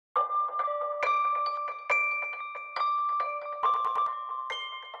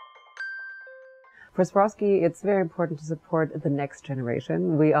For Swarovski, it's very important to support the next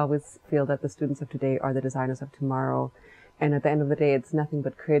generation. We always feel that the students of today are the designers of tomorrow. And at the end of the day, it's nothing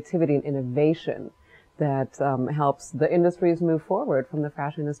but creativity and innovation that helps the industries move forward, from the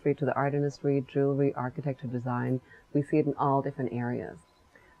fashion industry to the art industry, jewelry, architecture, design. We see it in all different areas.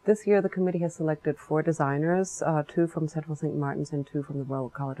 This year, the committee has selected 4 designers, 2 from Central St. Martin's and 2 from the Royal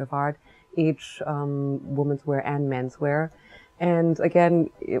College of Art, each women's wear and menswear. And again,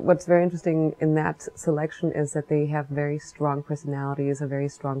 what's very interesting in that selection is that they have very strong personalities, a very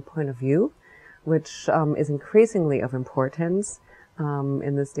strong point of view, which is increasingly of importance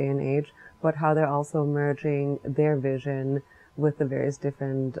in this day and age, but how they're also merging their vision with the various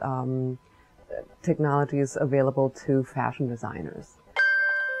different technologies available to fashion designers.